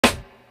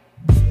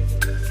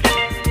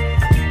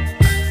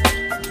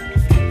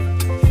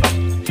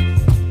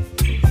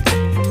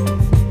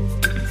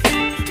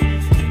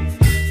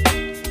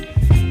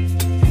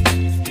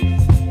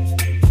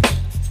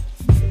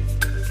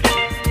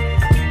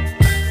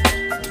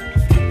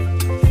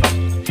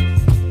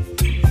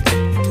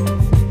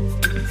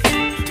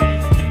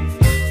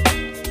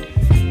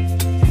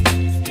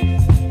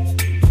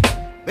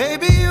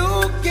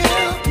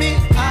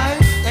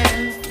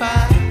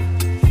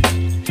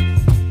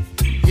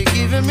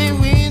giving me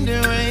wind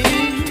and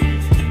rain.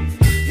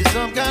 You're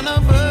some kind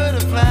of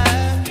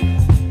butterfly.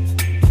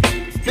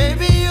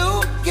 Baby,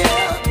 you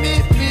give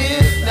me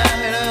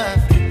midnight.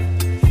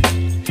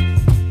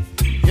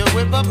 You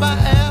whip up my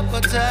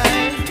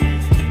appetite.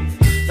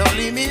 Don't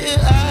leave me here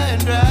high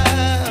and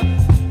dry.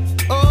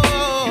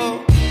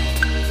 Oh,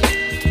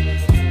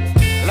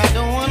 well, I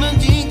don't wanna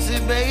jinx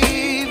it,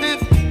 baby,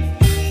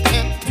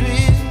 and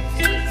twist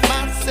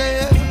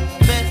myself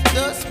at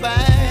the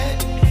spine.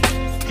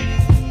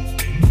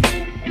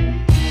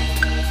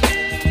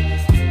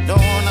 Don't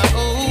wanna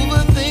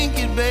overthink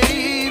it,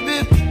 baby.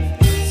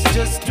 It's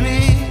just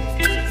twist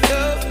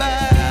your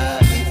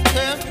body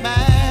and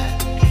mine.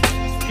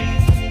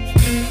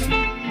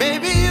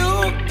 Baby, you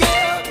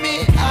give me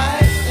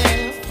ice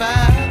and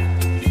fire.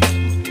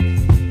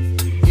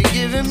 You're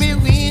giving me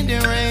wind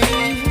and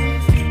rain.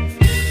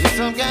 You're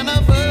some kind of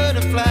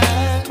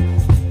butterfly.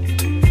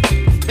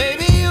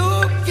 Baby, you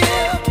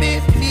give me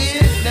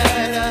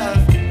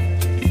midnight.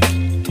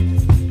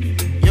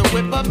 You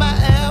whip up my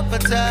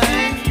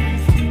appetite.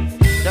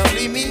 Don't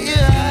leave me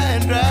here high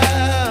and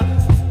dry.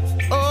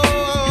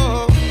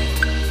 Oh,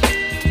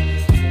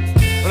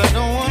 but I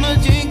don't wanna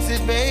jinx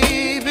it,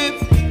 baby.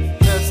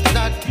 Let's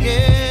not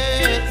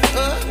get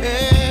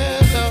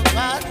ahead of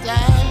my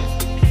time.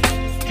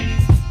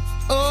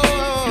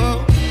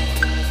 Oh,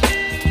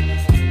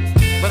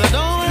 but I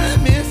don't wanna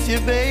miss you,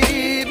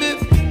 baby.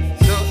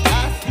 So I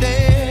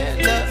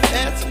stand up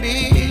and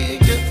speak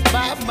just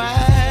my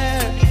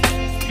mind.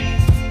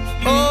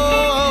 Oh.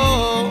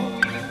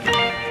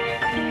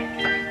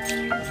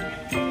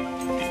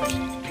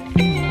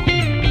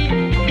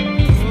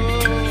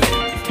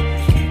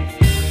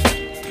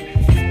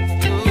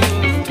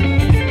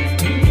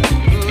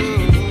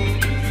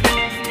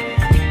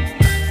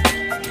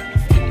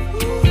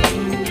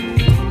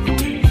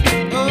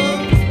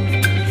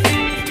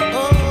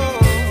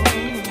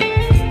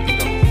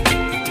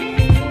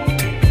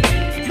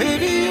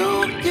 Baby, you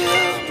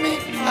give me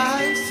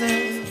ice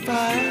and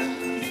fire.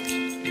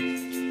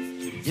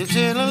 You're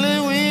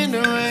chilling wind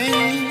and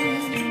rain.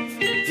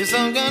 You're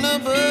some kind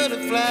of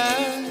butterfly.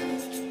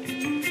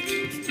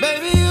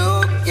 Baby, you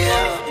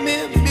give me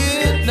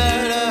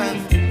midnight.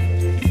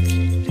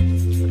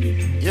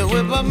 You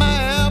whip up my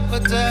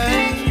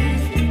appetite.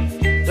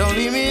 Don't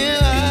leave me here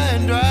high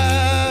and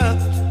dry.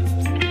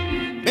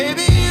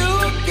 Baby, you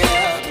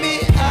give me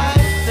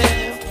ice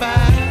and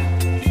fire.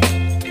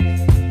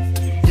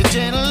 You're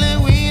channeling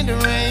wind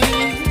and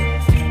rain.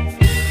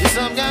 You're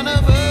some kind of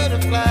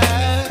butterfly.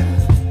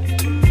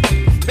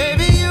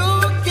 Baby, you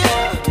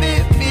give me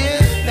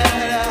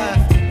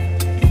midnight.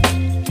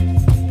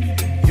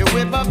 You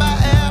whip up my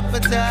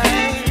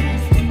appetite.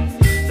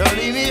 Don't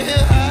leave me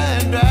here high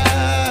and dry.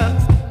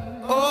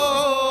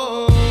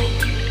 Oh,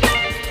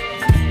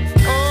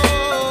 oh,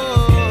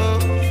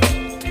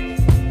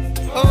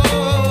 oh,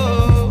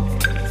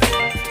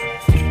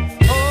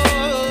 oh,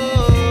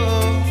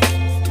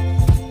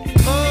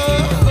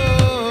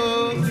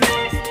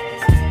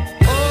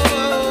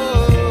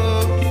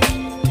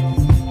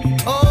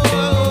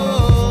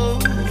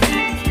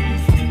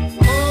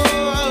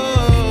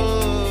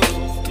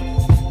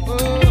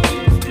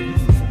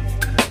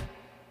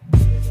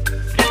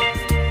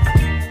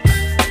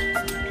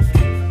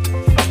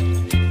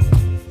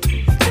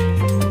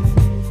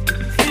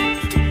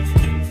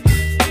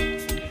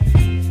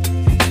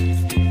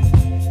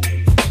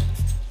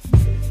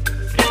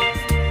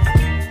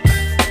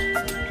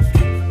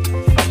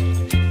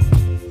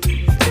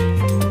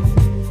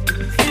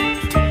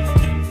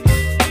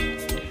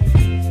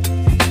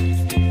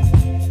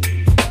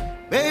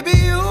 baby,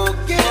 you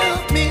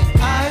give me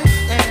ice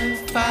and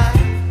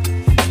fire.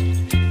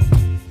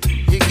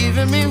 You're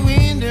giving me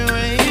wind and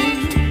rain.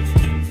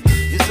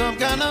 You're some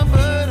kind of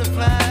bird.